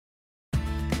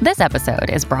This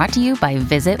episode is brought to you by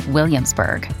Visit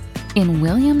Williamsburg. In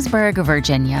Williamsburg,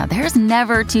 Virginia, there's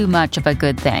never too much of a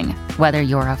good thing. Whether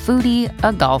you're a foodie,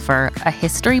 a golfer, a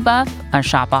history buff, a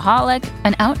shopaholic,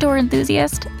 an outdoor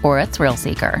enthusiast, or a thrill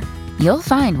seeker, you'll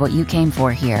find what you came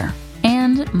for here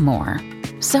and more.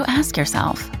 So ask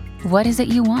yourself, what is it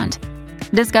you want?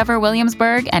 Discover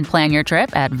Williamsburg and plan your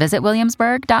trip at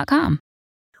visitwilliamsburg.com.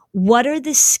 What are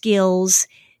the skills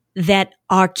that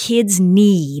our kids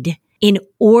need in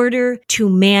order to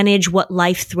manage what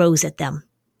life throws at them?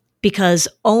 Because,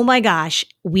 oh my gosh,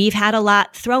 we've had a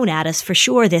lot thrown at us for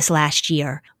sure this last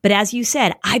year. But as you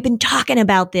said, I've been talking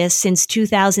about this since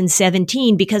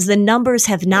 2017 because the numbers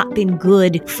have not been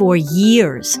good for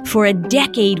years. For a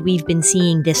decade, we've been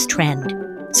seeing this trend.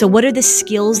 So what are the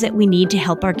skills that we need to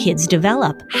help our kids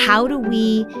develop? How do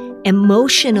we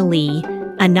emotionally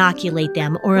inoculate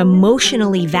them or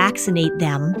emotionally vaccinate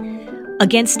them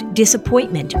against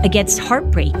disappointment, against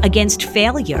heartbreak, against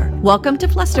failure? Welcome to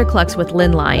Flusterclux with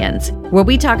Lynn Lyons, where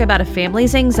we talk about a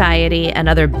family's anxiety and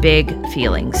other big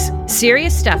feelings.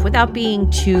 Serious stuff without being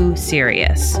too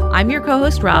serious. I'm your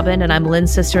co-host, Robin, and I'm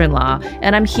Lynn's sister-in-law,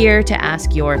 and I'm here to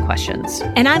ask your questions.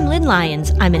 And I'm Lynn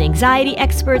Lyons. I'm an anxiety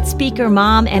expert, speaker,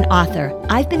 mom, and author.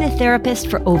 I've been a therapist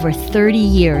for over 30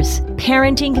 years.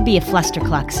 Parenting can be a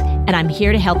flusterclux, and I'm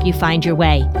here to help you find your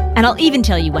way. And I'll even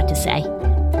tell you what to say.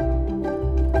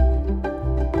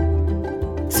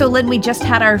 So, Lynn, we just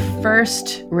had our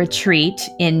first retreat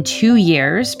in 2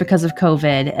 years because of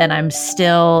COVID, and I'm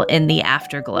still in the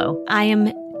afterglow. I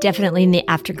am definitely in the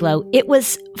afterglow. It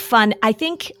was fun. I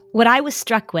think what I was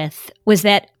struck with was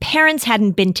that parents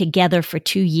hadn't been together for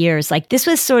 2 years. Like, this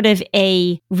was sort of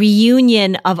a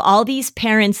reunion of all these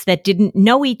parents that didn't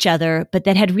know each other, but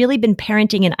that had really been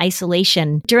parenting in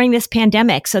isolation during this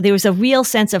pandemic. So there was a real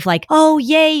sense of like, oh,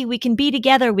 yay, we can be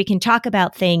together. We can talk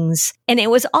about things. And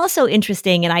it was also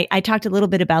interesting. And I talked a little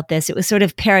bit about this. It was sort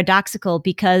of paradoxical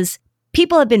because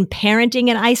people have been parenting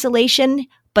in isolation,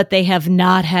 but they have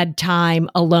not had time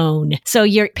alone. So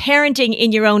you're parenting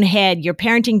in your own head, you're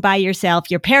parenting by yourself,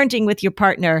 you're parenting with your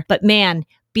partner, but man,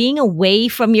 being away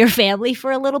from your family for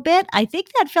a little bit, I think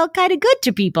that felt kind of good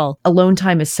to people. Alone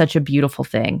time is such a beautiful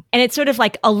thing. And it's sort of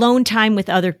like alone time with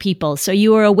other people. So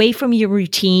you are away from your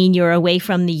routine, you're away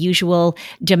from the usual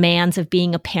demands of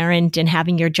being a parent and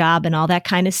having your job and all that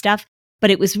kind of stuff.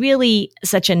 But it was really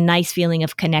such a nice feeling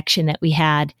of connection that we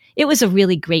had. It was a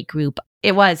really great group.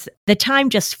 It was. The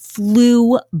time just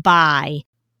flew by.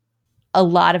 A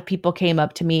lot of people came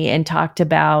up to me and talked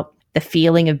about the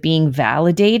feeling of being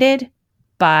validated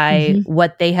by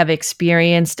what they have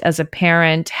experienced as a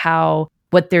parent, how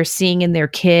what they're seeing in their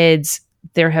kids.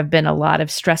 There have been a lot of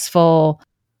stressful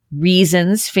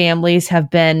reasons families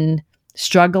have been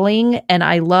struggling. And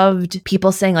I loved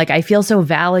people saying, like, I feel so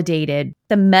validated.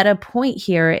 The meta point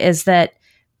here is that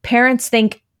parents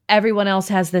think everyone else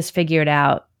has this figured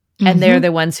out. And they're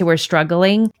the ones who are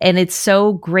struggling. And it's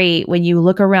so great when you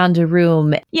look around a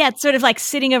room. Yeah, it's sort of like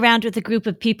sitting around with a group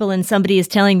of people and somebody is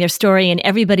telling their story and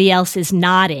everybody else is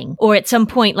nodding. Or at some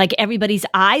point, like everybody's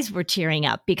eyes were tearing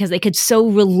up because they could so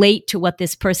relate to what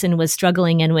this person was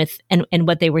struggling and with and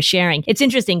what they were sharing. It's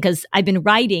interesting because I've been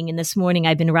writing, and this morning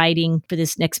I've been writing for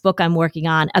this next book I'm working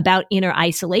on about inner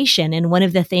isolation. And one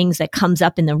of the things that comes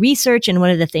up in the research and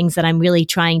one of the things that I'm really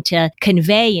trying to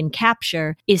convey and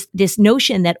capture is this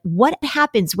notion that what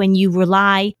happens when you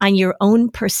rely on your own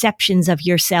perceptions of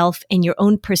yourself and your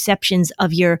own perceptions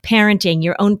of your parenting,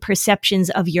 your own perceptions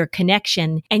of your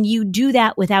connection, and you do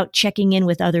that without checking in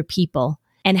with other people,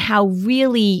 and how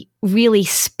really, really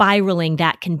spiraling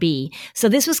that can be. So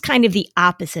this was kind of the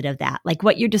opposite of that. Like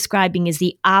what you're describing is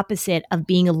the opposite of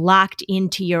being locked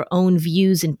into your own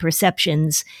views and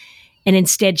perceptions and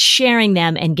instead sharing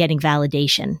them and getting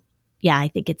validation. Yeah, I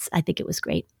think it was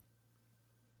great.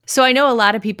 So I know a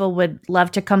lot of people would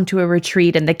love to come to a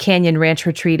retreat, and the Canyon Ranch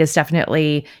retreat is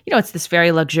definitely, it's this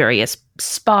very luxurious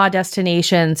spa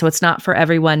destination. So it's not for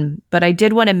everyone. But I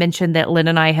did want to mention that Lynn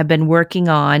and I have been working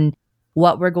on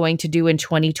what we're going to do in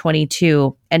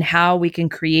 2022 and how we can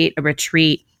create a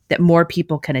retreat that more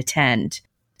people can attend.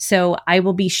 So I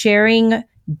will be sharing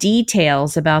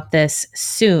details about this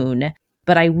soon.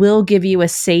 But I will give you a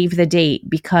save the date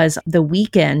because the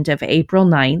weekend of April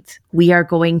 9th, we are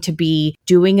going to be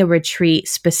doing a retreat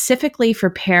specifically for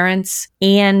parents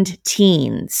and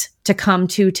teens to come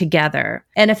to together.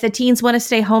 And if the teens want to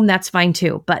stay home, that's fine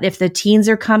too. But if the teens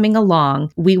are coming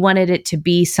along, we wanted it to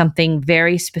be something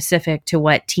very specific to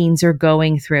what teens are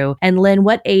going through. And Lynn,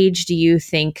 what age do you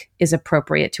think is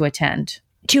appropriate to attend?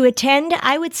 To attend,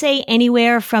 I would say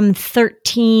anywhere from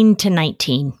 13 to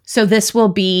 19. So this will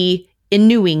be in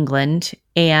New England,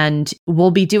 and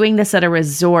we'll be doing this at a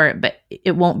resort, but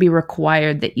it won't be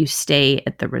required that you stay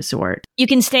at the resort. You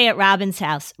can stay at Robin's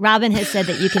house. Robin has said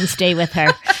that you can stay with her.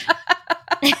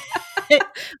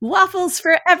 Waffles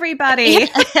for everybody.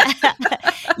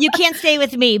 You can't stay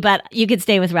with me, but you can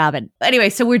stay with Robin. Anyway,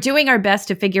 so we're doing our best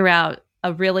to figure out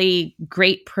a really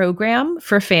great program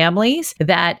for families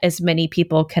that as many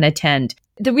people can attend.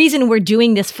 The reason we're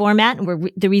doing this format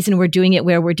and the reason we're doing it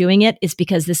where we're doing it is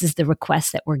because this is the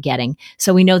request that we're getting.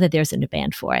 So we know that there's a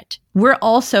demand for it. We're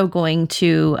also going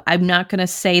to, I'm not going to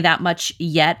say that much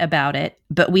yet about it,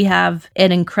 but we have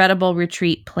an incredible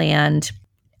retreat planned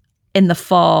in the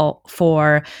fall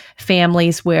for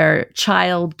families where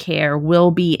childcare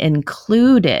will be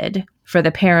included for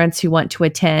the parents who want to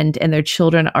attend and their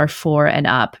children are 4 and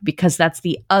up, because that's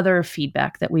the other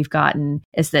feedback that we've gotten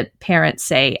is that parents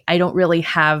say, I don't really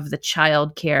have the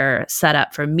childcare set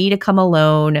up for me to come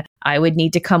alone. I would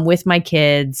need to come with my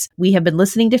kids. We have been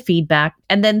listening to feedback.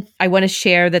 And then I want to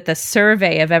share that the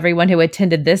survey of everyone who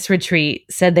attended this retreat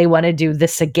said they want to do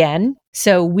this again.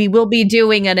 So we will be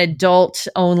doing an adult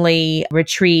only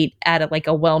retreat at a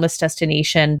wellness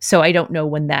destination. So I don't know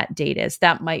when that date is.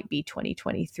 That might be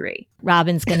 2023.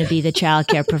 Robin's going to be the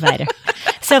childcare provider.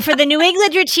 So for the New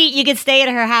England retreat, you can stay at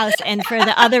her house. And for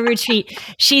the other retreat,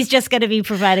 she's just going to be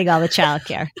providing all the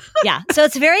childcare. Yeah. So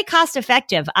it's very cost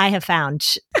effective, I have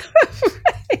found.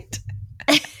 Right.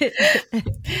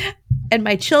 And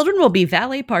my children will be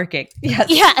valet parking. Yes.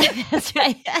 Yeah, that's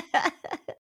right.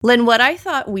 Lynn, what I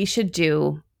thought we should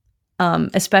do,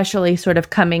 especially sort of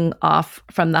coming off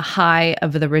from the high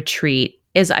of the retreat,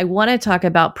 is I want to talk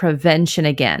about prevention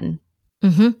again.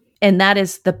 Mm-hmm. And that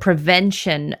is the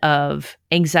prevention of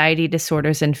anxiety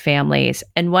disorders in families.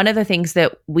 And one of the things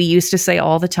that we used to say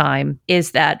all the time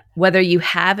is that whether you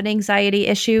have an anxiety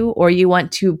issue or you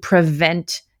want to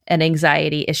prevent an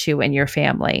anxiety issue in your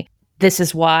family, this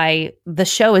is why the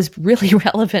show is really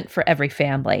relevant for every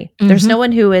family. Mm-hmm. There's no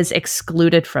one who is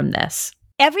excluded from this.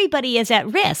 Everybody is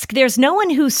at risk. There's no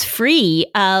one who's free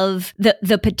of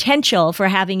the potential for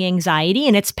having anxiety,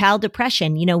 and it's pal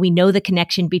depression. You know, we know the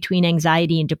connection between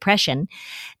anxiety and depression.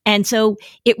 And so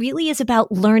it really is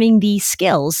about learning these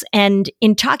skills. And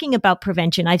in talking about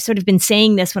prevention, I've sort of been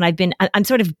saying this when I'm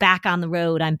sort of back on the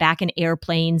road. I'm back in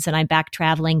airplanes and I'm back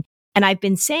traveling. And I've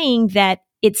been saying that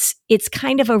it's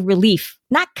kind of a relief,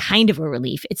 not kind of a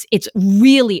relief. It's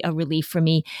really a relief for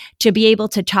me to be able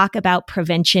to talk about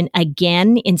prevention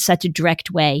again in such a direct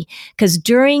way. Because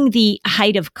during the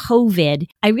height of COVID,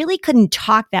 I really couldn't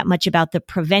talk that much about the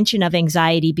prevention of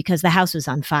anxiety because the house was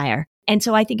on fire. And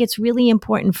so I think it's really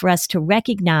important for us to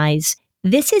recognize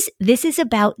this is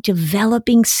about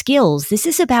developing skills. This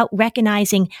is about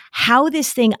recognizing how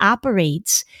this thing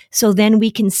operates so then we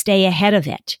can stay ahead of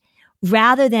it,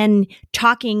 rather than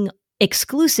talking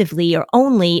exclusively or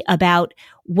only about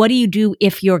what do you do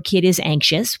if your kid is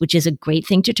anxious, which is a great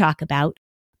thing to talk about,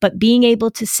 but being able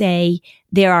to say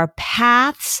there are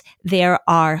paths, there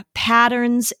are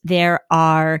patterns, there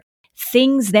are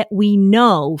things that we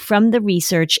know from the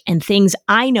research and things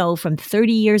I know from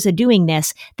 30 years of doing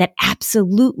this that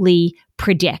absolutely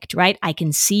predict, right? I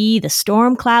can see the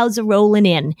storm clouds are rolling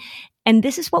in. And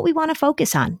this is what we want to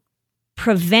focus on.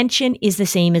 Prevention is the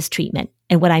same as treatment.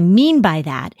 And what I mean by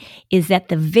that is that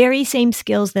the very same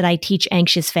skills that I teach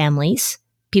anxious families,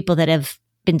 people that have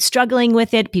been struggling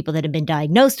with it, people that have been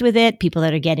diagnosed with it, people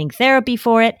that are getting therapy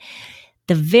for it,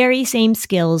 the very same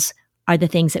skills are the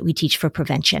things that we teach for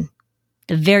prevention.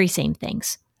 The very same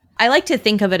things. I like to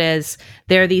think of it as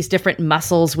there are these different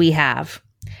muscles we have.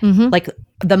 Mm-hmm. Like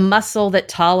the muscle that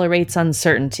tolerates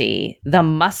uncertainty, the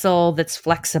muscle that's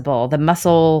flexible, the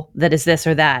muscle that is this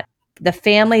or that. The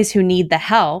families who need the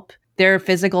help, their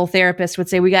physical therapist would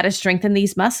say, we got to strengthen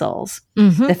these muscles.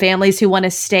 Mm-hmm. The families who want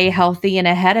to stay healthy and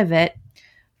ahead of it,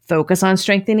 focus on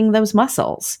strengthening those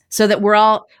muscles so that we're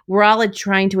all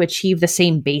trying to achieve the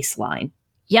same baseline.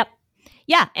 Yep.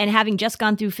 Yeah. And having just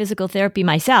gone through physical therapy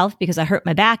myself because I hurt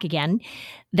my back again,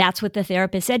 that's what the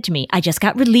therapist said to me. I just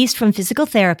got released from physical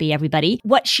therapy, everybody.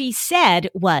 What she said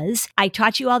was, I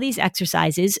taught you all these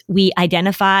exercises. We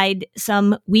identified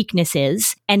some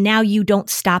weaknesses, and now you don't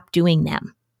stop doing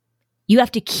them. You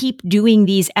have to keep doing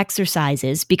these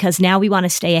exercises because now we want to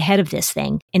stay ahead of this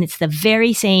thing. And it's the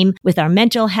very same with our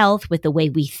mental health, with the way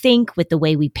we think, with the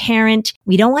way we parent.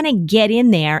 We don't want to get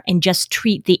in there and just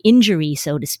treat the injury,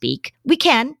 so to speak. We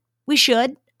can, we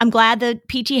should. I'm glad the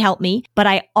PT helped me, but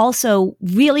I also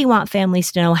really want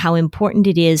families to know how important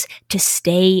it is to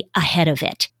stay ahead of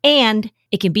it and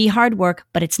It can be hard work,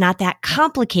 but it's not that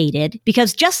complicated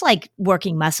because just like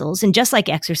working muscles and just like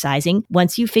exercising,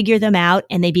 once you figure them out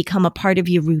and they become a part of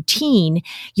your routine,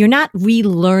 you're not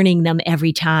relearning them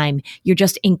every time. You're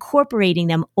just incorporating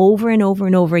them over and over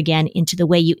and over again into the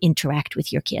way you interact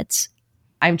with your kids.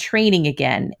 I'm training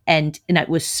again. And it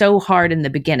was so hard in the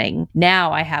beginning.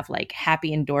 Now I have like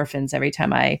happy endorphins every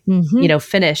time I,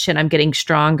 finish, and I'm getting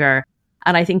stronger.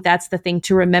 And I think that's the thing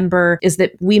to remember, is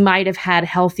that we might have had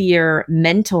healthier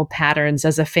mental patterns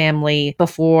as a family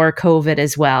before COVID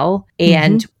as well.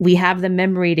 And we have the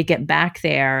memory to get back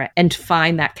there and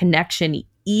find that connection.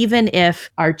 Even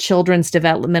if our children's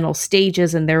developmental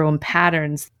stages and their own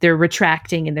patterns, they're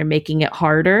retracting and they're making it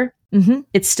harder,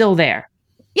 it's still there.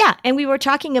 Yeah. And we were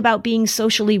talking about being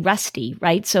socially rusty,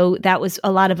 right? So that was,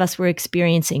 a lot of us were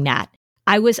experiencing that.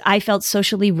 I felt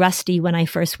socially rusty when I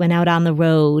first went out on the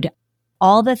road.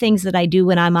 All the things that I do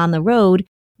when I'm on the road,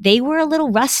 they were a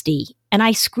little rusty, and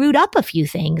I screwed up a few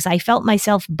things. I felt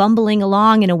myself bumbling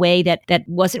along in a way that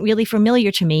wasn't really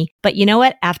familiar to me. But you know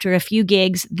what? After a few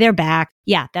gigs, they're back.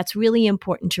 Yeah, that's really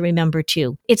important to remember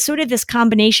too. It's sort of this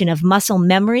combination of muscle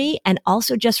memory and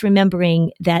also just remembering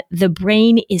that the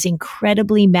brain is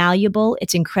incredibly malleable.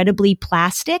 It's incredibly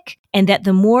plastic. And that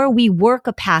the more we work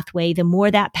a pathway, the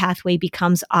more that pathway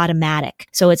becomes automatic.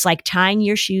 So it's like tying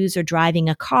your shoes or driving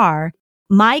a car.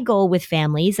 My goal with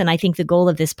families, and I think the goal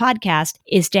of this podcast,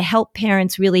 is to help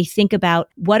parents really think about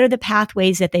what are the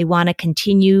pathways that they want to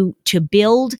continue to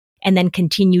build and then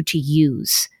continue to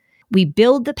use. We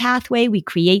build the pathway, we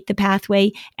create the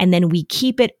pathway, and then we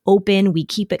keep it open, we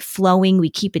keep it flowing, we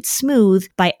keep it smooth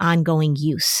by ongoing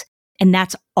use. And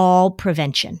that's all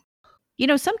prevention.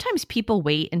 Sometimes people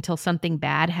wait until something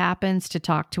bad happens to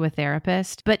talk to a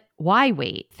therapist, but why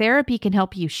wait? Therapy can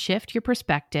help you shift your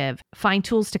perspective, find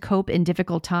tools to cope in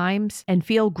difficult times, and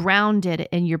feel grounded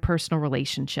in your personal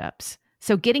relationships.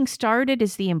 So getting started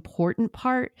is the important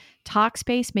part.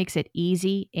 Talkspace makes it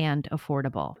easy and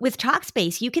affordable. With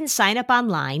Talkspace, you can sign up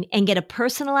online and get a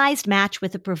personalized match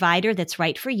with a provider that's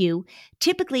right for you,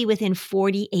 typically within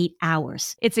 48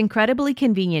 hours. It's incredibly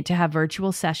convenient to have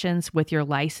virtual sessions with your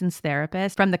licensed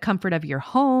therapist from the comfort of your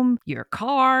home, your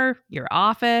car, your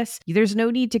office. There's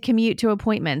no need to commute to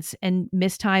appointments and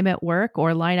miss time at work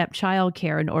or line up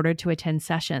childcare in order to attend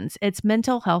sessions. It's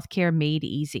mental health care made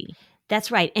easy. That's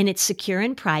right. And it's secure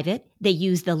and private. They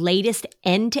use the latest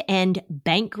end-to-end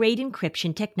bank-grade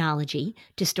encryption technology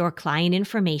to store client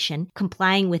information,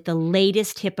 complying with the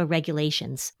latest HIPAA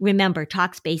regulations. Remember,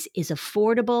 Talkspace is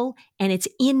affordable and it's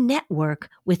in-network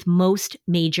with most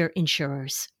major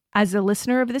insurers. As a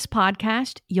listener of this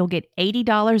podcast, you'll get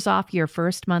 $80 off your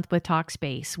first month with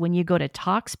Talkspace when you go to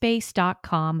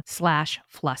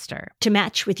Talkspace.com/fluster. To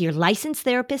match with your licensed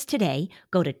therapist today,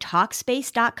 go to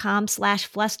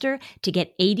Talkspace.com/fluster to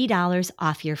get $80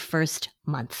 off your first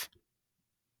month.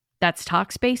 That's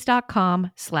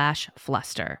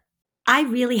Talkspace.com/fluster. I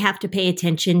really have to pay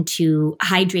attention to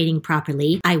hydrating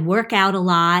properly. I work out a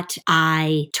lot.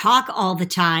 I talk all the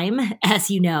time, as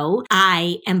you know.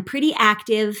 I am pretty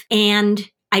active and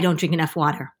I don't drink enough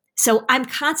water. So I'm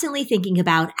constantly thinking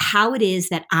about how it is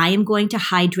that I am going to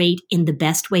hydrate in the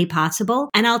best way possible.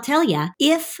 And I'll tell you,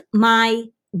 if my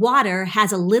water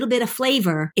has a little bit of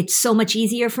flavor, it's so much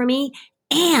easier for me.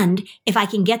 And if I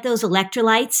can get those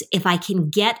electrolytes, if I can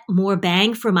get more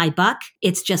bang for my buck,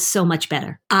 it's just so much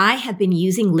better. I have been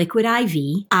using Liquid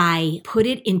IV. I put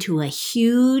it into a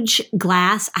huge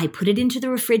glass. I put it into the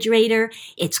refrigerator.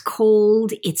 It's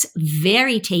cold. It's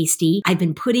very tasty. I've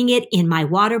been putting it in my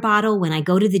water bottle when I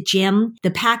go to the gym.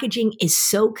 The packaging is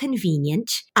so convenient.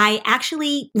 I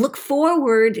actually look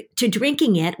forward to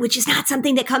drinking it, which is not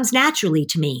something that comes naturally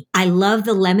to me. I love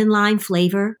the lemon lime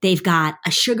flavor. They've got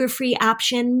a sugar-free option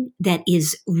that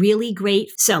is really great.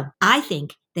 So I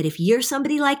think that if you're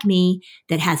somebody like me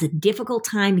that has a difficult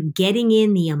time getting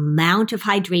in the amount of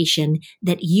hydration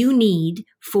that you need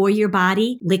for your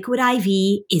body, Liquid IV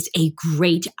is a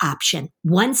great option.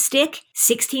 One stick,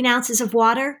 16 ounces of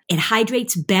water, it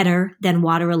hydrates better than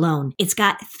water alone. It's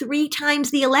got 3 times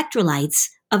the electrolytes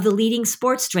of the leading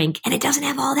sports drink, and it doesn't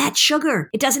have all that sugar.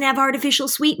 It doesn't have artificial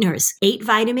sweeteners. 8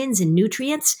 vitamins and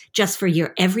nutrients just for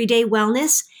your everyday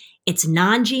wellness. It's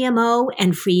non-GMO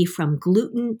and free from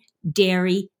gluten,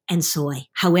 dairy, and soy.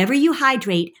 However you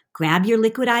hydrate, grab your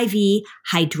Liquid IV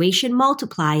Hydration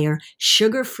Multiplier,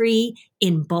 sugar-free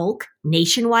in bulk,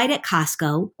 nationwide at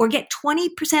Costco, or get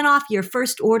 20% off your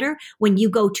first order when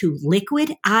you go to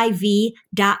liquidiv.com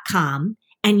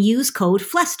and use code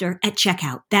FLUSTER at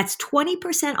checkout. That's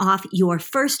 20% off your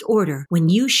first order when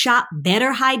you shop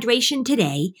Better Hydration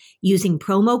today using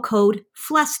promo code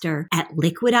FLUSTER at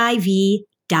liquidiv.com.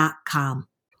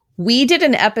 We did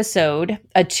an episode,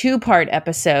 a 2-part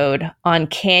episode on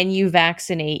can you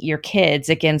vaccinate your kids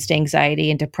against anxiety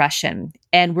and depression?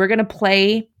 And we're going to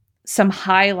play some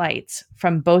highlights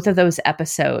from both of those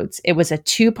episodes. It was a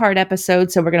 2-part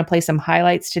episode, so we're going to play some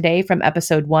highlights today from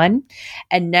episode 1.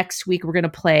 And next week, we're going to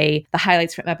play the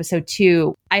highlights from episode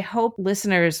 2. I hope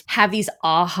listeners have these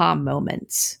aha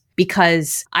moments,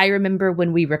 because I remember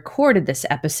when we recorded this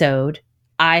episode,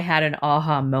 I had an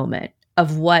aha moment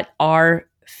of what our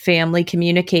family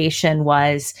communication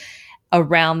was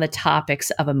around the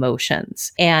topics of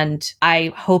emotions. And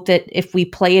I hope that if we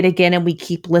play it again and we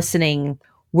keep listening,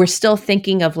 we're still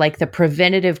thinking of like the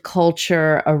preventative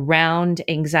culture around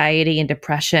anxiety and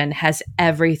depression has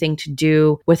everything to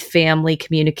do with family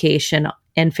communication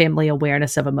and family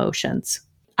awareness of emotions.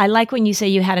 I like when you say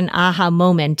you had an aha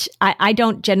moment. I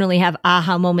don't generally have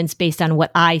aha moments based on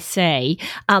what I say,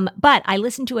 but I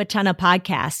listen to a ton of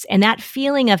podcasts, and that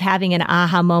feeling of having an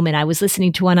aha moment, I was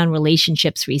listening to one on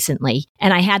relationships recently,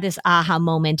 and I had this aha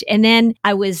moment, and then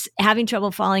I was having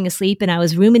trouble falling asleep, and I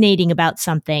was ruminating about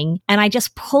something, and I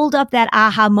just pulled up that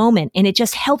aha moment, and it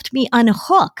just helped me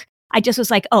unhook. I just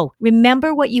was like, oh,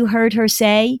 remember what you heard her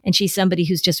say? And she's somebody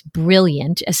who's just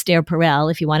brilliant, Esther Perel,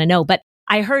 if you want to know. But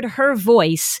I heard her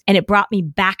voice and it brought me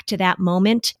back to that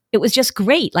moment. It was just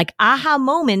great. Like aha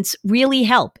moments really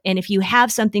help. And if you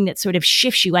have something that sort of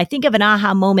shifts you, I think of an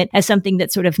aha moment as something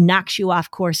that sort of knocks you off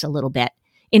course a little bit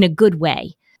in a good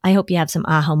way. I hope you have some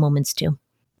aha moments too.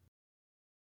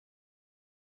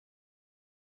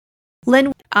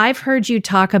 Lynn, I've heard you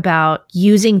talk about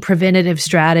using preventative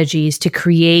strategies to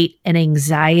create an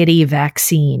anxiety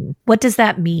vaccine. What does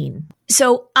that mean?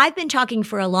 So I've been talking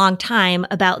for a long time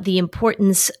about the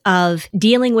importance of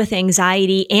dealing with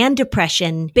anxiety and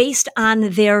depression based on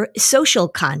their social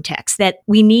context, that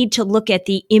we need to look at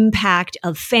the impact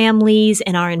of families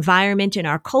and our environment and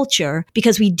our culture,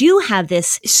 because we do have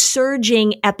this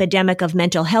surging epidemic of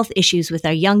mental health issues with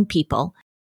our young people.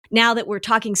 Now that we're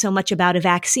talking so much about a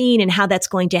vaccine and how that's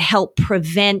going to help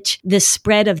prevent the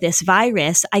spread of this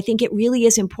virus, I think it really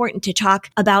is important to talk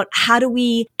about how do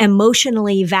we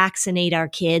emotionally vaccinate our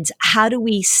kids? How do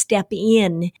we step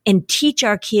in and teach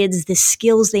our kids the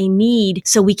skills they need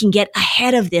so we can get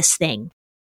ahead of this thing?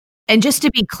 And just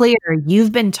to be clear,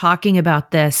 you've been talking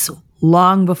about this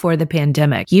long before the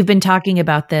pandemic. You've been talking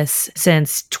about this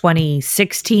since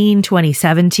 2016,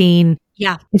 2017.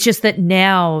 Yeah. It's just that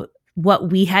now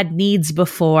what we had needs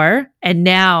before, and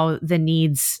now the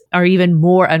needs are even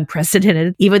more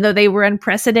unprecedented, even though they were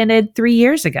unprecedented 3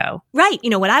 years ago. Right. You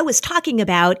know, what I was talking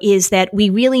about is that we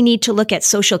really need to look at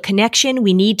social connection.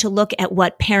 We need to look at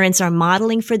what parents are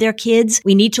modeling for their kids.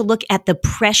 We need to look at the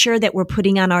pressure that we're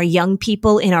putting on our young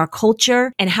people in our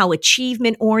culture and how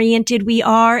achievement oriented we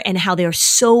are and how there's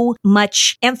so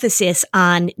much emphasis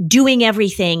on doing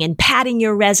everything and padding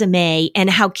your resume and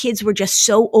how kids were just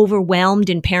so overwhelmed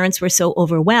and parents were so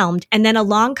overwhelmed. And then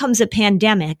along comes a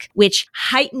pandemic, which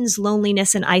heightens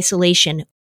loneliness and isolation,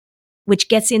 which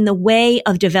gets in the way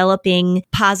of developing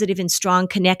positive and strong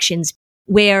connections,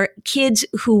 where kids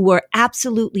who were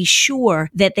absolutely sure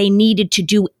that they needed to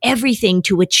do everything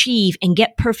to achieve and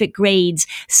get perfect grades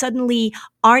suddenly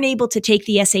aren't able to take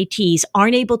the SATs,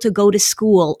 aren't able to go to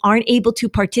school, aren't able to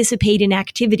participate in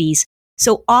activities.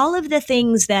 So all of the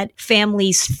things that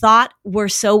families thought were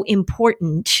so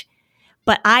important,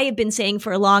 but I have been saying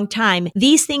for a long time,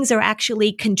 these things are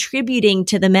actually contributing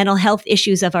to the mental health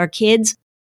issues of our kids.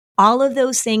 All of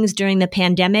those things during the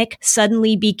pandemic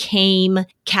suddenly became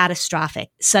catastrophic,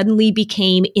 suddenly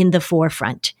became in the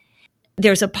forefront.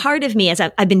 There's a part of me, as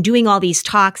I've been doing all these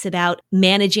talks about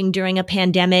managing during a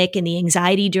pandemic and the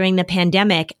anxiety during the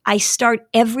pandemic, I start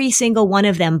every single one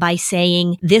of them by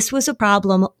saying this was a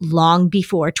problem long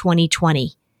before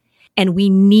 2020. And we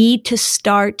need to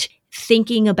start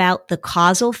thinking about the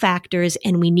causal factors,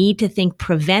 and we need to think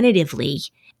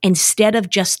preventatively instead of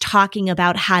just talking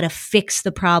about how to fix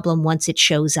the problem once it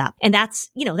shows up. And that's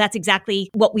exactly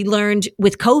what we learned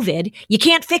with COVID. You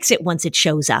can't fix it once it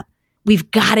shows up.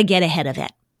 We've got to get ahead of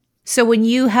it. So when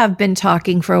you have been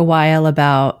talking for a while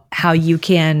about how you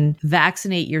can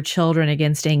vaccinate your children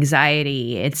against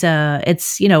anxiety, it's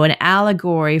an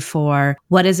allegory for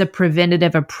what is a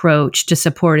preventative approach to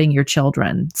supporting your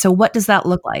children. So what does that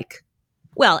look like?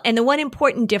 Well, and the one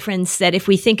important difference that if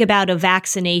we think about a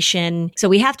vaccination, so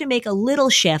we have to make a little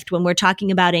shift when we're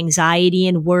talking about anxiety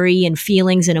and worry and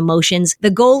feelings and emotions. The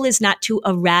goal is not to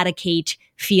eradicate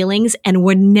feelings, and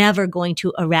we're never going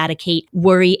to eradicate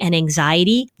worry and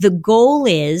anxiety. The goal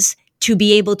is to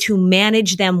be able to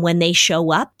manage them when they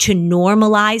show up, to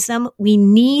normalize them. We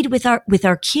need with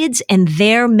our kids and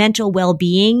their mental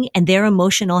well-being and their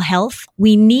emotional health,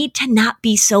 we need to not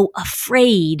be so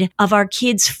afraid of our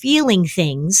kids feeling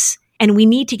things. And we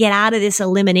need to get out of this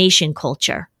elimination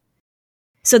culture.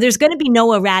 So there's going to be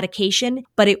no eradication,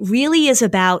 but it really is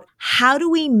about how do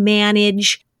we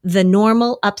manage the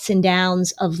normal ups and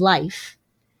downs of life.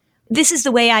 This is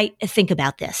the way I think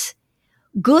about this.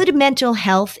 Good mental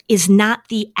health is not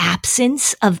the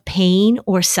absence of pain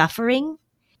or suffering.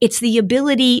 It's the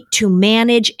ability to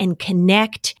manage and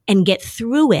connect and get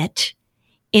through it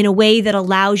in a way that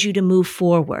allows you to move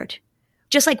forward.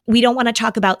 Just like we don't want to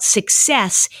talk about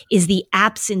success is the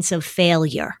absence of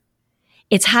failure.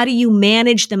 It's how do you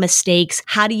manage the mistakes?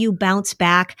 How do you bounce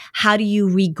back? How do you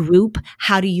regroup?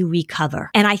 How do you recover?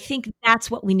 And I think that's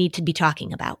what we need to be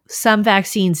talking about. Some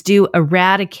vaccines do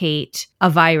eradicate a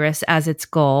virus as its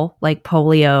goal, like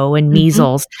polio and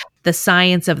measles. The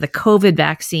science of the COVID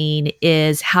vaccine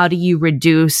is how do you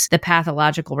reduce the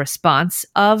pathological response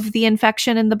of the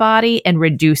infection in the body and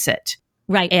reduce it?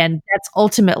 Right. And that's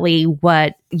ultimately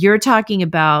what you're talking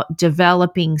about,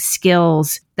 developing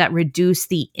skills that reduce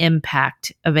the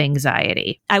impact of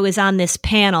anxiety. I was on this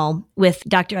panel with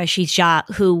Dr. Ashish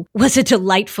Jha, who was a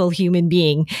delightful human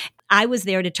being. I was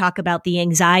there to talk about the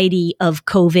anxiety of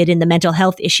COVID and the mental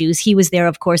health issues. He was there,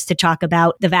 of course, to talk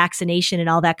about the vaccination and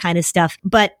all that kind of stuff.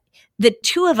 But the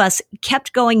two of us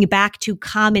kept going back to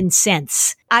common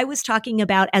sense. I was talking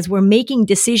about as we're making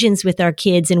decisions with our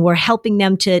kids and we're helping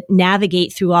them to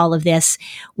navigate through all of this,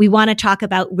 we want to talk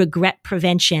about regret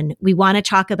prevention. We want to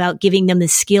talk about giving them the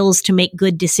skills to make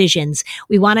good decisions.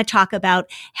 We want to talk about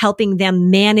helping them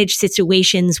manage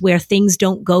situations where things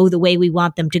don't go the way we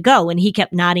want them to go. And he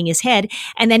kept nodding his head.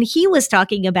 And then he was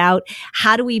talking about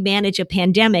how do we manage a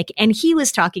pandemic? And he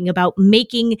was talking about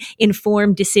making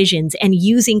informed decisions and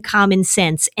using common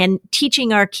sense and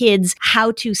teaching our kids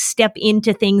how to step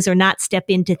into things or not step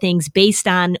into things based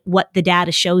on what the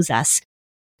data shows us.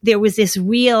 There was this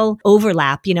real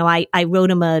overlap. You know, I wrote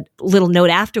him a little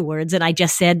note afterwards and I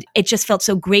just said, it just felt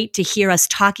so great to hear us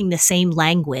talking the same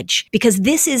language, because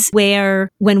this is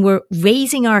where, when we're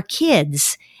raising our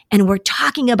kids and we're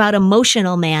talking about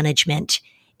emotional management,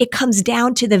 it comes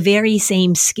down to the very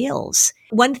same skills.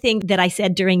 One thing that I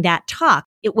said during that talk,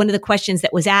 one of the questions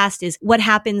that was asked is, what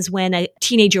happens when a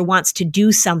teenager wants to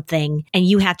do something and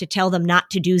you have to tell them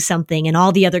not to do something and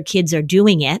all the other kids are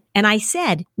doing it? And I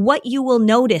said, what you will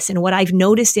notice and what I've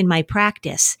noticed in my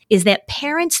practice is that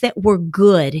parents that were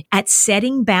good at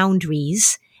setting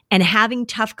boundaries and having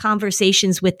tough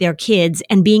conversations with their kids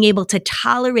and being able to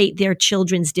tolerate their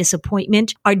children's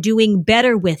disappointment are doing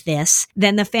better with this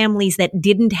than the families that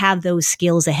didn't have those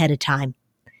skills ahead of time.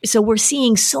 So we're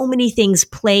seeing so many things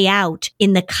play out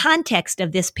in the context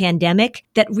of this pandemic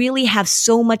that really have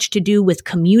so much to do with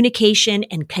communication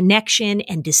and connection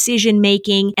and decision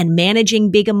making and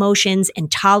managing big emotions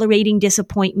and tolerating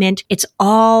disappointment. It's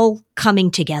all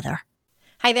coming together.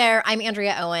 Hi there, I'm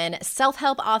Andrea Owen,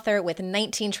 self-help author with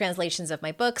 19 translations of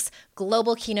my books,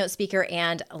 global keynote speaker,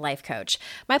 and life coach.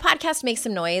 My podcast, Make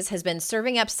Some Noise, has been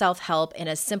serving up self-help in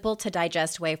a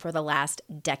simple-to-digest way for the last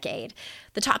decade.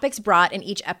 The topics brought in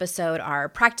each episode are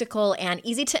practical and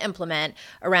easy to implement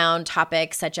around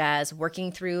topics such as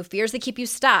working through fears that keep you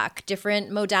stuck, different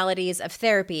modalities of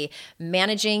therapy,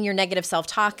 managing your negative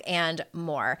self-talk, and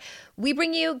more. We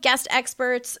bring you guest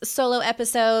experts, solo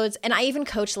episodes, and I even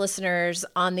coach listeners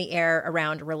on the air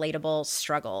around relatable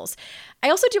struggles. I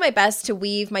also do my best to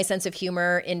weave my sense of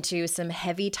humor into some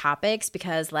heavy topics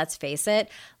because, let's face it,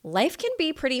 life can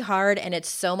be pretty hard, and it's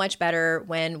so much better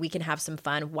when we can have some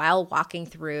fun while walking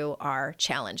through our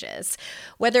challenges.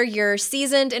 Whether you're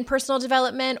seasoned in personal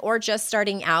development or just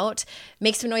starting out,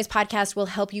 Make Some Noise podcast will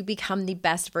help you become the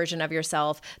best version of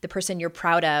yourself, the person you're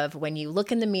proud of when you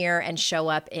look in the mirror and show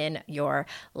up in your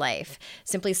life.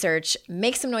 Simply search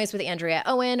Make Some Noise with Andrea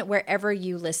Owen wherever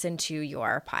you listen to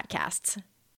your podcasts.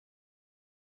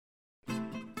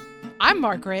 I'm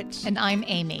Margaret. And I'm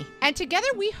Amy. And together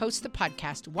we host the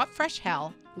podcast, What Fresh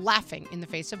Hell? Laughing in the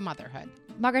Face of Motherhood.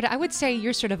 Margaret, I would say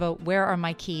you're sort of a where are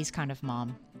my keys kind of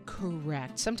mom.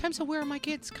 Correct. Sometimes a where are my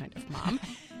kids kind of mom.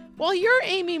 Well, you're,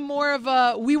 Amy, more of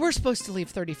a we were supposed to leave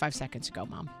 35 seconds ago,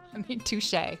 mom. I mean,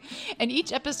 touche. In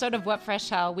each episode of What Fresh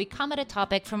Hell, we come at a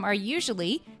topic from our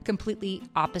usually completely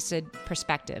opposite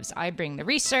perspectives. I bring the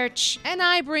research. And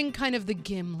I bring kind of the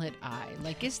gimlet eye.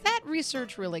 Like, is that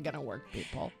research really going to work,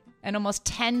 people? And almost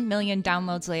 10 million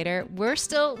downloads later, we're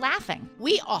still laughing.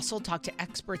 We also talk to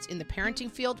experts in the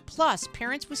parenting field, plus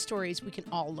parents with stories we can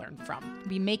all learn from.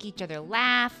 We make each other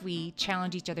laugh, we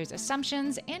challenge each other's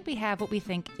assumptions, and we have what we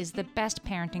think is the best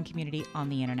parenting community on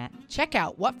the internet. Check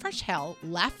out What Fresh Hell,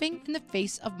 Laughing in the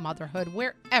Face of Motherhood,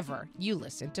 wherever you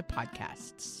listen to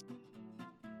podcasts.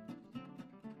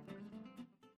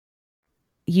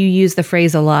 You use the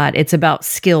phrase a lot. It's about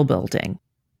skill building.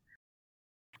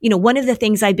 You know, one of the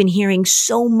things I've been hearing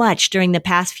so much during the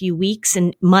past few weeks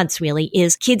and months really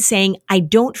is kids saying, I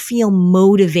don't feel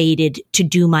motivated to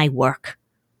do my work.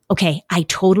 Okay, I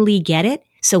totally get it.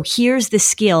 So here's the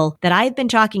skill that I've been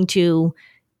talking to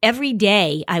every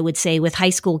day, I would say, with high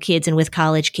school kids and with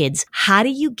college kids. How do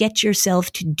you get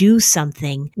yourself to do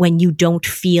something when you don't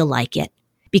feel like it?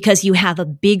 Because you have a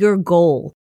bigger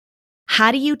goal.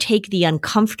 How do you take the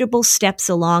uncomfortable steps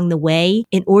along the way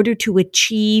in order to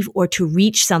achieve or to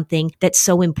reach something that's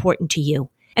so important to you?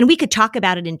 And we could talk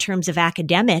about it in terms of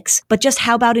academics, but just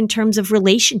how about in terms of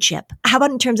relationship? How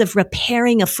about in terms of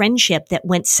repairing a friendship that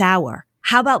went sour?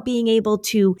 How about being able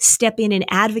to step in and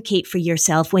advocate for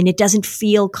yourself when it doesn't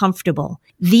feel comfortable?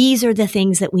 These are the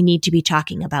things that we need to be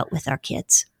talking about with our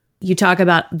kids. You talk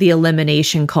about the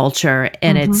elimination culture,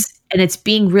 and it's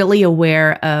being really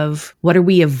aware of what are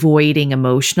we avoiding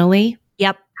emotionally?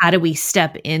 Yep. How do we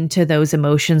step into those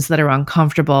emotions that are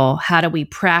uncomfortable? How do we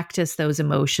practice those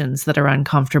emotions that are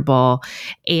uncomfortable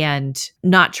and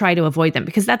not try to avoid them?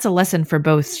 Because that's a lesson for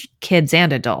both kids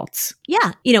and adults.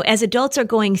 Yeah. You know, as adults are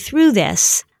going through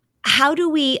this, how do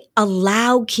we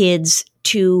allow kids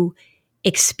to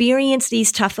experience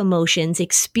these tough emotions,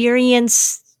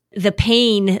 experience the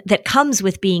pain that comes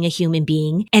with being a human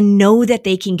being, and know that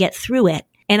they can get through it?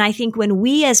 And I think when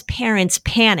we as parents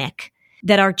panic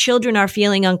that our children are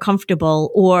feeling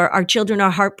uncomfortable, or our children are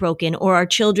heartbroken, or our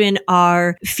children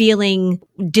are feeling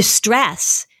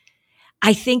distress,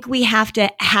 I think we have to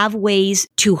have ways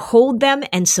to hold them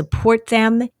and support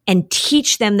them and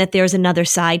teach them that there's another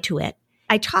side to it.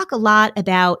 I talk a lot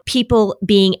about people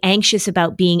being anxious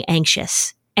about being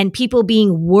anxious, and people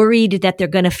being worried that they're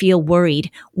going to feel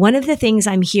worried. One of the things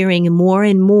I'm hearing more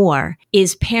and more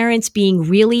is parents being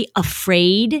really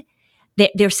afraid.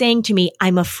 They're saying to me,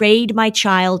 I'm afraid my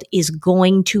child is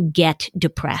going to get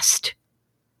depressed.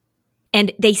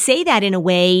 And they say that in a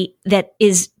way that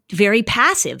is very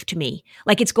passive to me,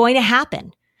 like it's going to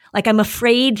happen. Like I'm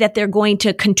afraid that they're going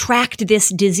to contract this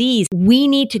disease. We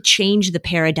need to change the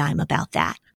paradigm about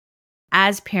that.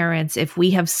 As parents, if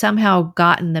we have somehow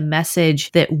gotten the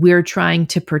message that we're trying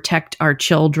to protect our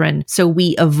children, so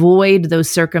we avoid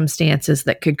those circumstances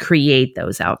that could create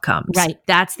those outcomes. Right.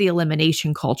 That's the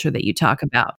elimination culture that you talk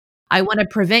about. I want to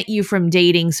prevent you from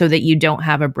dating so that you don't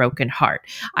have a broken heart.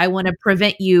 I want to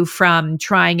prevent you from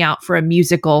trying out for a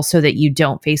musical so that you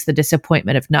don't face the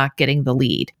disappointment of not getting the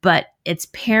lead. But it's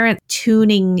parents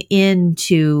tuning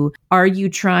into, are you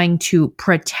trying to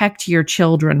protect your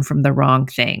children from the wrong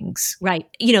things? Right.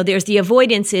 You know, there's the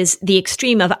avoidance is the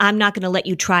extreme of, I'm not going to let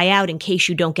you try out in case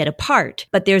you don't get a part.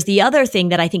 But there's the other thing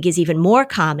that I think is even more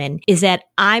common is that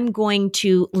I'm going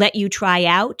to let you try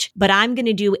out, but I'm going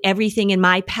to do everything in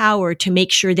my power to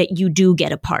make sure that you do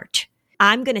get a part.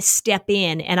 I'm going to step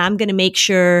in and I'm going to make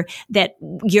sure that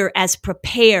you're as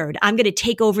prepared. I'm going to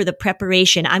take over the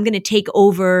preparation. I'm going to take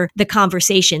over the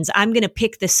conversations. I'm going to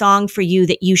pick the song for you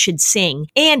that you should sing.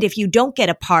 And if you don't get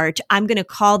a part, I'm going to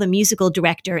call the musical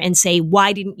director and say,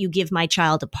 why didn't you give my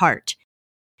child a part?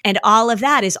 And all of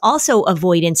that is also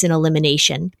avoidance and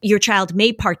elimination. Your child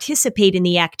may participate in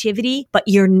the activity, but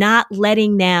you're not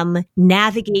letting them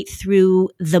navigate through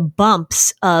the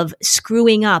bumps of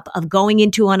screwing up, of going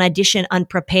into an audition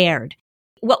unprepared.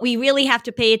 What we really have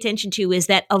to pay attention to is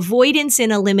that avoidance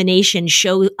and elimination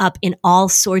show up in all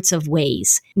sorts of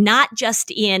ways. Not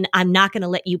just in, I'm not going to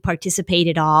let you participate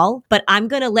at all, but I'm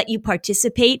going to let you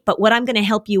participate. But what I'm going to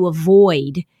help you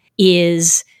avoid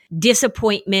is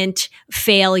disappointment,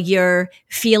 failure,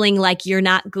 feeling like you're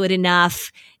not good enough.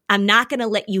 I'm not going to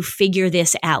let you figure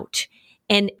this out.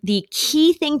 And the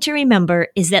key thing to remember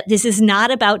is that this is not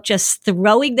about just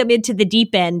throwing them into the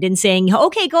deep end and saying,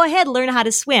 okay, go ahead, learn how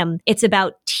to swim. It's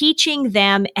about teaching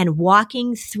them and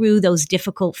walking through those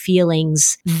difficult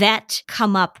feelings that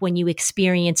come up when you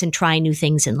experience and try new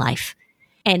things in life.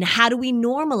 And how do we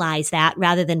normalize that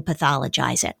rather than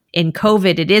pathologize it? In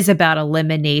COVID, it is about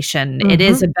elimination. Mm-hmm. It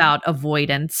is about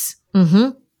avoidance. Mm-hmm.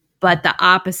 But the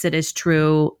opposite is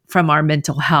true from our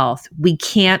mental health. We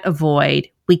can't avoid.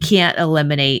 We can't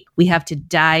eliminate. We have to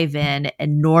dive in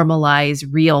and normalize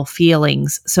real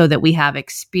feelings so that we have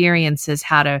experiences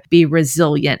how to be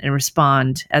resilient and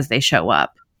respond as they show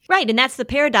up. Right. And that's the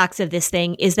paradox of this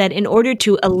thing, is that in order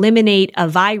to eliminate a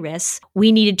virus,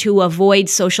 we needed to avoid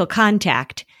social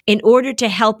contact. In order to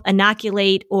help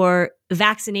inoculate or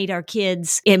vaccinate our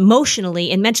kids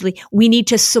emotionally and mentally, we need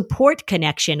to support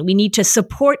connection. We need to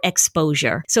support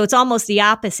exposure. So it's almost the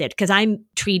opposite, because I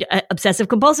treat obsessive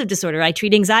compulsive disorder. I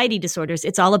treat anxiety disorders.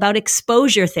 It's all about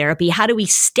exposure therapy. How do we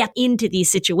step into these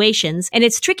situations? And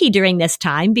it's tricky during this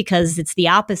time because it's the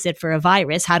opposite for a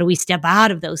virus. How do we step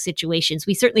out of those situations?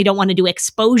 We certainly don't want to do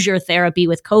exposure therapy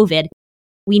with COVID.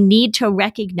 We need to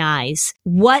recognize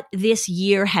what this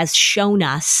year has shown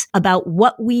us about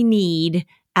what we need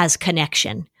as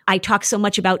connection. I talk so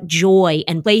much about joy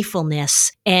and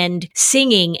playfulness and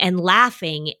singing and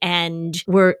laughing, and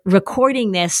we're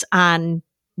recording this on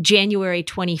January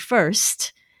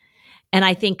 21st. And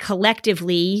I think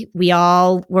collectively, we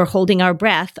all were holding our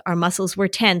breath. Our muscles were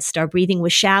tensed. Our breathing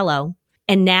was shallow.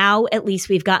 And now at least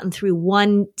we've gotten through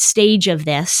one stage of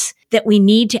this, that we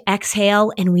need to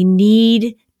exhale and we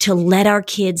need to let our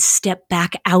kids step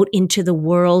back out into the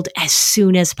world as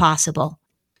soon as possible.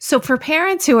 So for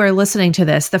parents who are listening to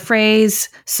this, the phrase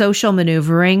social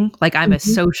maneuvering, like I'm a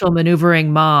social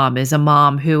maneuvering mom, is a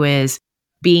mom who is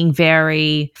being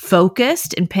very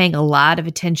focused and paying a lot of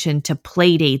attention to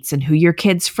play dates and who your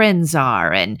kids' friends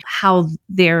are and how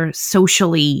they're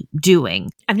socially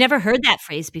doing. I've never heard that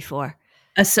phrase before.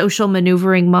 A social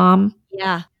maneuvering mom?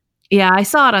 Yeah. Yeah, I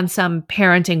saw it on some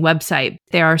parenting website.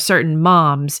 There are certain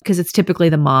moms, because it's typically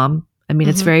the mom. I mean,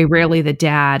 it's very rarely the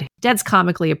dad. Dads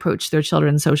comically approach their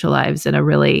children's social lives in a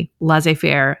really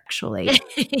laissez-faire, actually.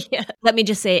 Yeah. Let me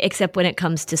just say, except when it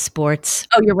comes to sports.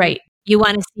 Oh, you're right. You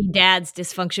want to see dads'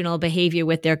 dysfunctional behavior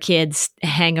with their kids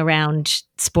hang around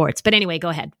sports. But anyway, go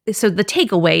ahead. So the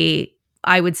takeaway,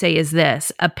 I would say, is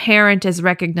this. A parent is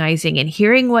recognizing and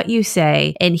hearing what you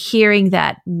say and hearing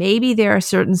that maybe there are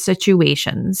certain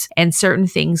situations and certain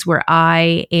things where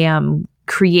I am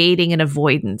creating an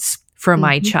avoidance for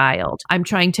my child. I'm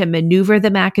trying to maneuver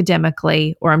them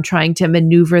academically, or I'm trying to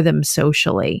maneuver them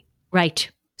socially. Right.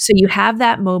 So you have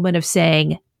that moment of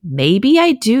saying, maybe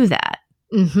I do that.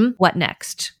 What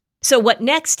next? So what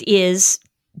next is,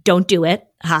 don't do it.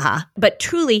 Haha. But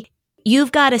truly,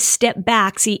 you've got to step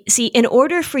back. See, in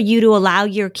order for you to allow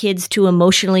your kids to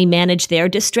emotionally manage their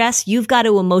distress, you've got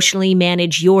to emotionally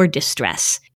manage your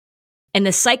distress. And the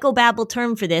psychobabble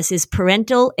term for this is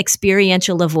parental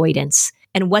experiential avoidance.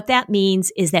 And what that means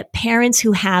is that parents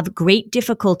who have great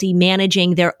difficulty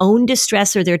managing their own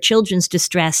distress or their children's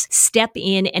distress step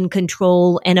in and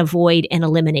control and avoid and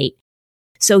eliminate.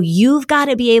 So you've got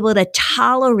to be able to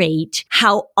tolerate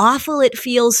how awful it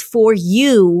feels for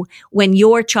you when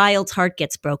your child's heart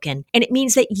gets broken. And it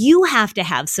means that you have to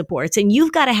have supports, and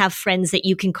you've got to have friends that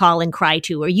you can call and cry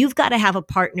to, or you've got to have a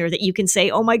partner that you can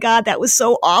say, oh my God, that was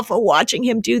so awful watching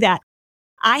him do that.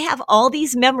 I have all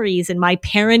these memories in my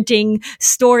parenting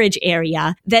storage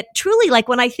area that truly, like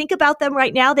when I think about them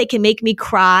right now, they can make me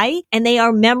cry. And they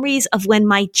are memories of when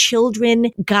my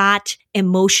children got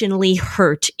emotionally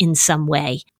hurt in some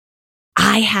way.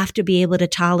 I have to be able to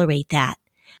tolerate that.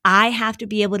 I have to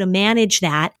be able to manage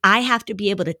that. I have to be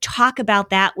able to talk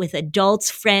about that with adults,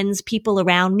 friends, people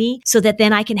around me, so that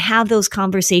then I can have those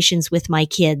conversations with my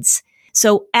kids.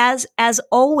 So as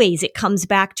always, it comes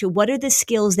back to what are the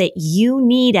skills that you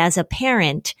need as a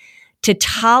parent to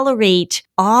tolerate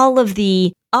all of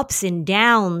the ups and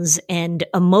downs and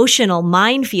emotional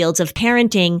minefields of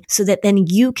parenting, so that then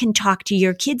you can talk to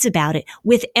your kids about it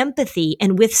with empathy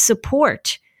and with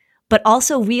support, but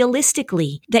also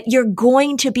realistically that you're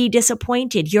going to be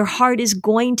disappointed. Your heart is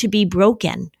going to be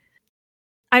broken.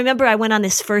 I remember I went on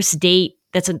this first date.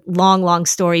 That's a long, long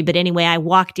story. But anyway, I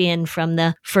walked in from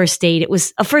the first date. It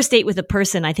was a first date with a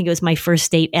person. I think it was my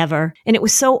first date ever. And it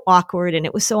was so awkward and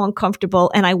it was so uncomfortable.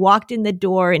 And I walked in the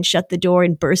door and shut the door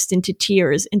and burst into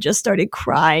tears and just started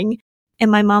crying.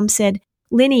 And my mom said,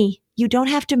 Linny, you don't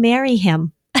have to marry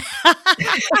him.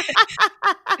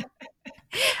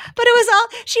 But it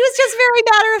was she was just very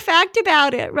matter of fact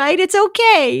about it, right? It's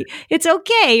okay. It's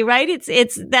okay, right?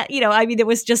 It's that, I mean, it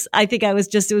was just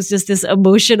this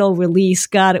emotional release.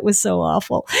 God, it was so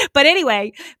awful. But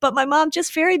anyway, my mom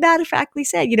just very matter of factly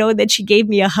said, and then she gave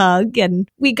me a hug and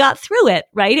we got through it,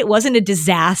 right? It wasn't a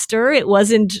disaster. It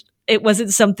wasn't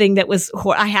something that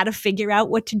I had to figure out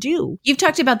what to do. You've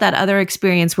talked about that other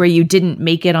experience where you didn't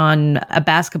make it on a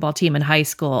basketball team in high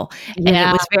school. And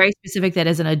it was very specific that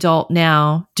as an adult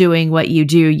now doing what you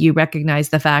do, you recognize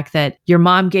the fact that your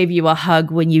mom gave you a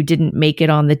hug when you didn't make it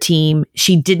on the team.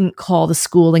 She didn't call the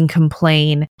school and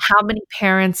complain. How many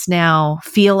parents now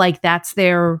feel like that's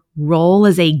their role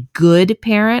as a good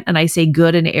parent? And I say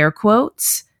good in air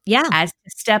quotes. Yeah. As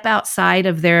to step outside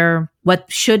of their what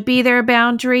should be their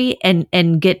boundary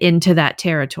and get into that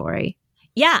territory.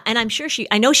 Yeah. And I'm sure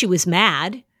I know she was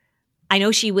mad. I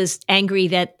know she was angry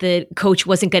that the coach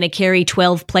wasn't going to carry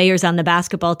 12 players on the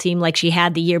basketball team like she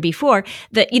had the year before.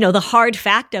 The hard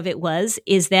fact of it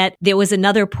is that there was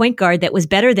another point guard that was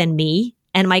better than me,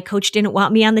 and my coach didn't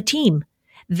want me on the team.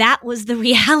 That was the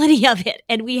reality of it.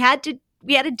 And we had to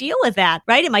deal with that,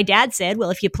 right? And my dad said,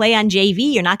 well, if you play on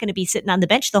JV, you're not going to be sitting on the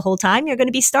bench the whole time. You're going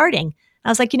to be starting. I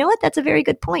was like, you know what? That's a very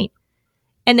good point.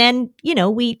 And then,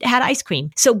 we had ice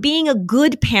cream. So being a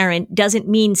good parent doesn't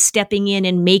mean stepping in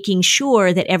and making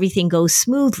sure that everything goes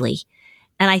smoothly.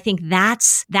 And I think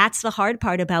that's the hard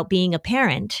part about being a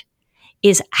parent,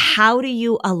 is how do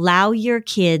you allow your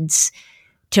kids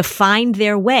to find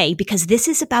their way? Because this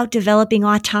is about developing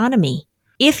autonomy.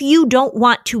 If you don't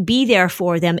want to be there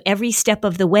for them every step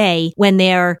of the way when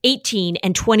they're 18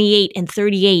 and 28 and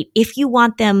 38, if you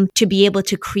want them to be able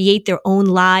to create their own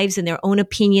lives and their own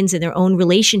opinions and their own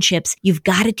relationships, you've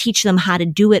got to teach them how to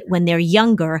do it when they're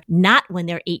younger, not when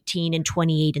they're 18 and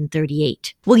 28 and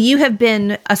 38. Well, you have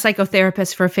been a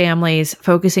psychotherapist for families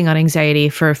focusing on anxiety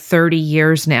for 30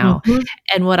 years now. Mm-hmm.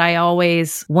 And what I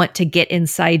always want to get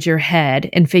inside your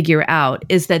head and figure out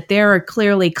is that there are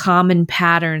clearly common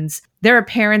patterns. There are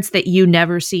parents that you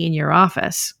never see in your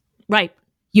office. Right.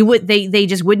 They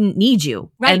just wouldn't need you.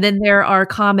 Right. And then there are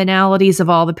commonalities of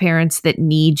all the parents that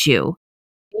need you.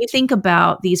 You think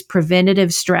about these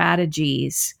preventative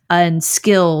strategies and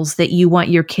skills that you want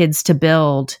your kids to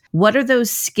build. What are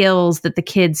those skills that the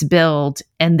kids build,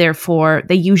 and therefore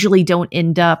they usually don't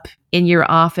end up in your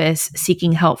office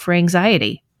seeking help for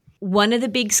anxiety? One of the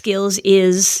big skills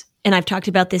is, and I've talked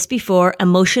about this before,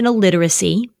 emotional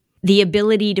literacy. The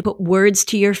ability to put words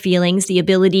to your feelings, the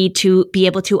ability to be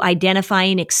able to identify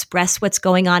and express what's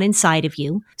going on inside of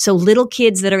you. So little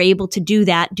kids that are able to do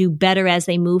that do better as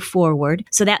they move forward.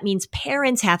 So that means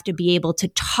parents have to be able to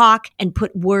talk and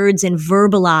put words and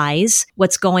verbalize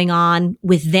what's going on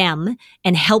with them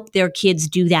and help their kids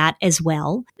do that as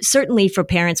well. Certainly for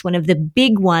parents, one of the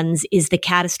big ones is the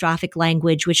catastrophic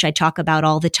language, which I talk about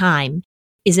all the time.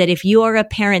 Is that if you are a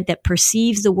parent that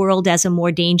perceives the world as a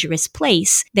more dangerous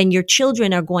place, then your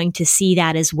children are going to see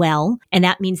that as well. And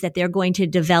that means that they're going to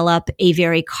develop a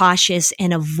very cautious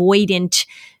and avoidant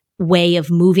way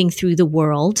of moving through the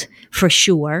world, for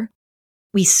sure.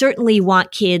 We certainly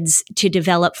want kids to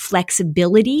develop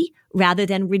flexibility rather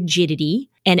than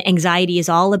rigidity. And anxiety is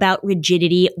all about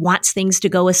rigidity. It wants things to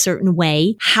go a certain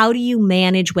way. How do you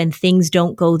manage when things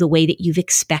don't go the way that you've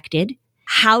expected?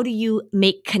 How do you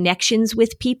make connections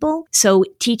with people? So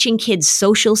teaching kids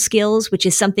social skills, which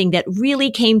is something that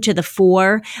really came to the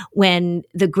fore when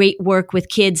the great work with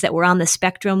kids that were on the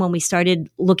spectrum, when we started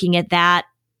looking at that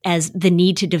as the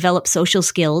need to develop social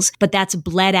skills, but that's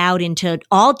bled out into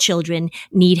all children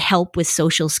need help with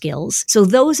social skills. So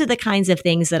those are the kinds of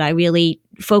things that I really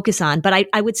focus on. But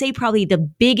I would say probably the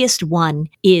biggest one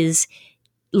is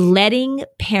letting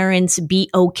parents be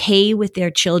okay with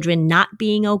their children not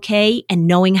being okay and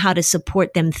knowing how to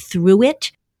support them through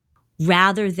it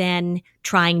rather than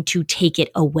trying to take it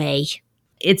away.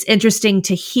 It's interesting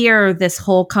to hear this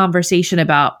whole conversation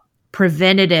about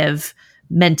preventative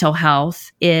mental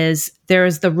health. Is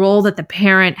there's the role that the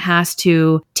parent has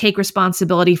to take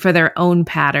responsibility for their own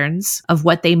patterns of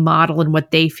what they model and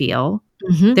what they feel.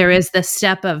 Mm-hmm. There is the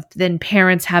step of then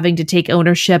parents having to take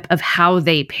ownership of how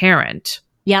they parent.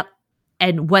 Yep.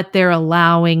 And what they're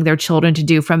allowing their children to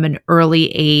do from an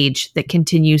early age that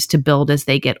continues to build as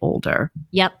they get older.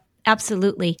 Yep,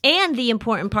 absolutely. And the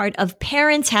important part of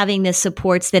parents having the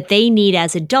supports that they need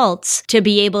as adults to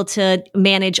be able to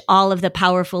manage all of the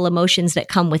powerful emotions that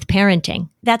come with parenting.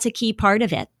 That's a key part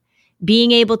of it.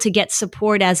 Being able to get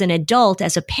support as an adult,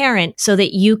 as a parent, so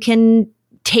that you can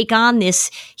take on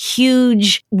this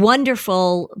huge,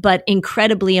 wonderful, but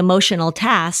incredibly emotional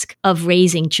task of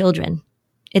raising children.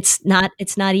 It's not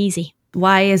easy.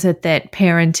 Why is it that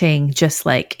parenting just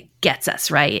gets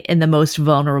us right in the most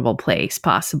vulnerable place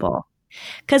possible?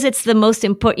 Because it's the most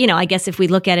important, I guess if we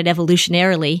look at it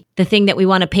evolutionarily, the thing that we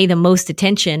want to pay the most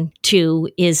attention to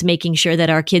is making sure that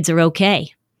our kids are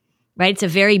okay, right? It's a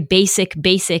very basic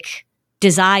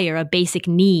desire, a basic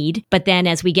need. But then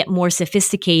as we get more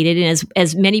sophisticated, and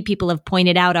as many people have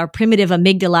pointed out, our primitive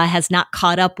amygdala has not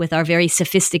caught up with our very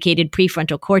sophisticated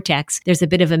prefrontal cortex. There's a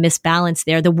bit of a misbalance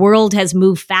there. The world has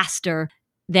moved faster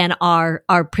than our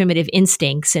primitive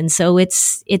instincts. And so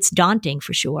it's daunting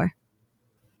for sure.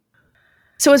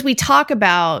 So as we talk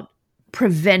about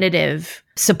preventative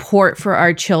support for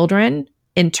our children,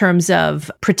 in terms of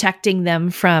protecting them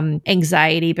from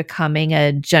anxiety becoming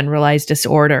a generalized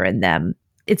disorder in them.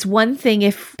 It's one thing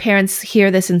if parents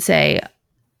hear this and say,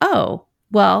 oh,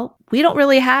 well, we don't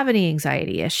really have any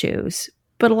anxiety issues.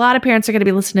 But a lot of parents are going to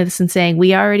be listening to this and saying,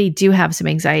 we already do have some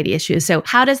anxiety issues. So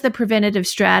how does the preventative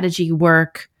strategy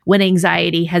work when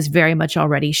anxiety has very much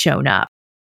already shown up?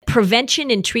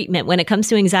 Prevention and treatment, when it comes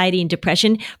to anxiety and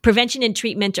depression, prevention and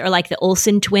treatment are like the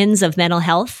Olsen twins of mental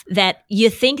health, that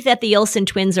you think that the Olsen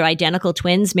twins are identical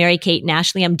twins, Mary Kate and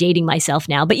Ashley. I'm dating myself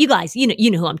now, but you guys, you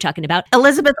know who I'm talking about.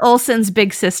 Elizabeth Olsen's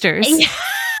big sisters.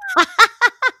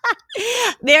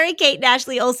 Mary Kate and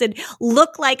Ashley Olsen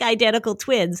look like identical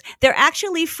twins. They're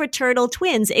actually fraternal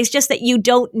twins. It's just that you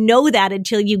don't know that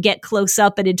until you get close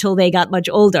up and until they got much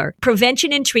older.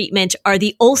 Prevention and treatment are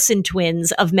the Olsen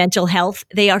twins of mental health.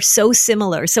 They are so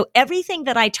similar. So everything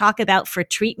that I talk about for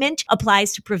treatment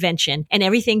applies to prevention, and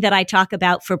everything that I talk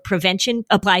about for prevention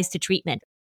applies to treatment.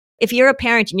 If you're a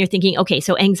parent and you're thinking, okay,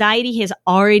 so anxiety has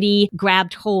already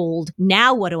grabbed hold,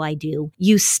 now what do I do?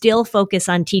 You still focus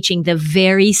on teaching the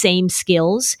very same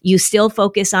skills. You still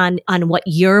focus on what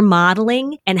you're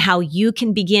modeling and how you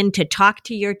can begin to talk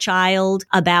to your child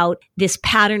about this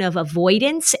pattern of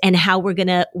avoidance and how we're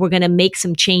gonna make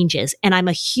some changes. And I'm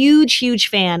a huge, huge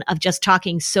fan of just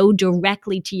talking so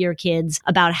directly to your kids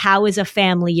about how as a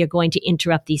family you're going to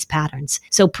interrupt these patterns.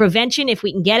 So prevention, if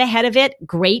we can get ahead of it,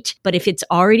 great. But if it's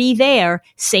already there,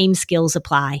 same skills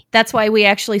apply. That's why we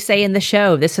actually say in the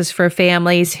show, this is for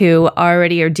families who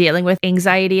already are dealing with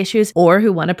anxiety issues or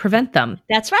who want to prevent them.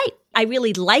 That's right. I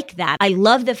really like that. I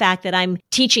love the fact that I'm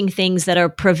teaching things that are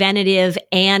preventative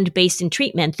and based in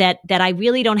treatment, that I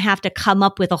really don't have to come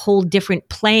up with a whole different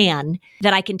plan,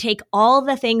 that I can take all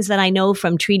the things that I know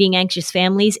from treating anxious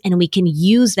families and we can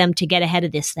use them to get ahead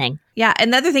of this thing. Yeah.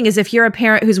 Another thing is, if you're a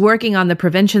parent who's working on the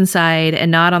prevention side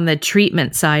and not on the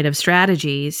treatment side of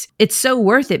strategies, it's so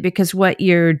worth it, because what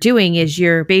you're doing is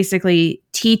you're basically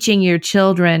teaching your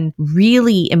children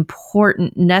really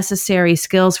important, necessary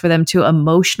skills for them to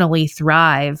emotionally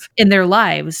thrive in their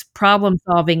lives, problem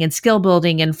solving and skill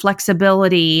building and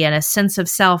flexibility and a sense of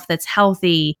self that's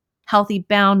healthy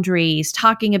boundaries,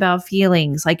 talking about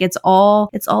feelings. Like it's all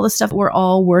the stuff we're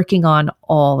all working on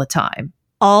all the time.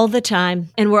 All the time.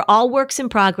 And we're all works in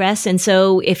progress. And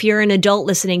so if you're an adult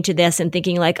listening to this and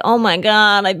thinking like, oh my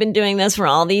God, I've been doing this for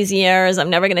all these years,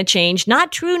 I'm never going to change.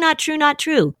 Not true, not true, not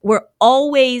true. We're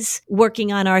always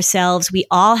working on ourselves. We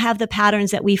all have the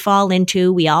patterns that we fall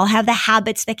into. We all have the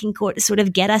habits that can sort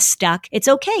of get us stuck. It's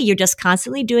okay. You're just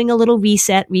constantly doing a little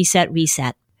reset.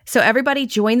 So everybody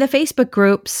join the Facebook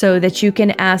group so that you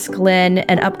can ask Lynn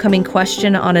an upcoming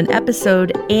question on an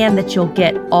episode, and that you'll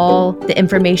get all the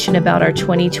information about our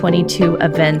 2022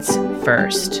 events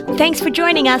first. Thanks for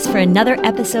joining us for another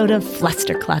episode of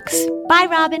Flusterclux. Bye,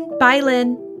 Robin. Bye,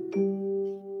 Lynn.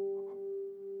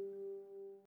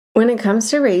 When it comes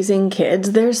to raising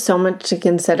kids, there's so much to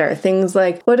consider. Things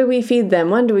like, what do we feed them?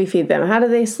 When do we feed them? How do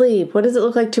they sleep? What does it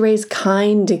look like to raise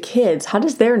kind kids? How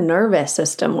does their nervous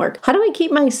system work? How do I keep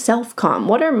myself calm?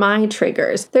 What are my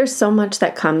triggers? There's so much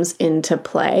that comes into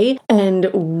play,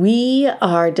 and we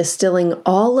are distilling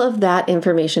all of that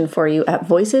information for you at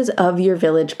Voices of Your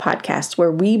Village podcast,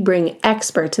 where we bring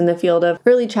experts in the field of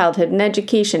early childhood and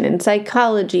education and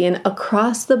psychology and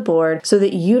across the board, so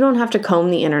that you don't have to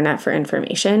comb the internet for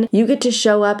information. You get to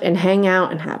show up and hang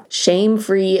out and have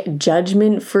shame-free,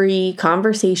 judgment-free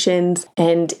conversations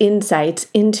and insights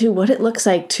into what it looks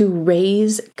like to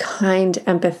raise kind,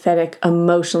 empathetic,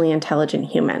 emotionally intelligent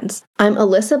humans. I'm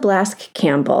Alyssa Blask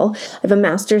Campbell. I have a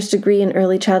master's degree in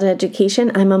early childhood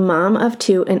education. I'm a mom of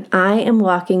 2, and I am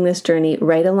walking this journey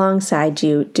right alongside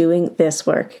you doing this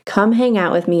work. Come hang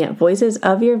out with me at Voices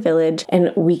of Your Village,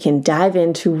 and we can dive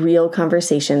into real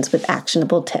conversations with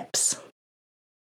actionable tips.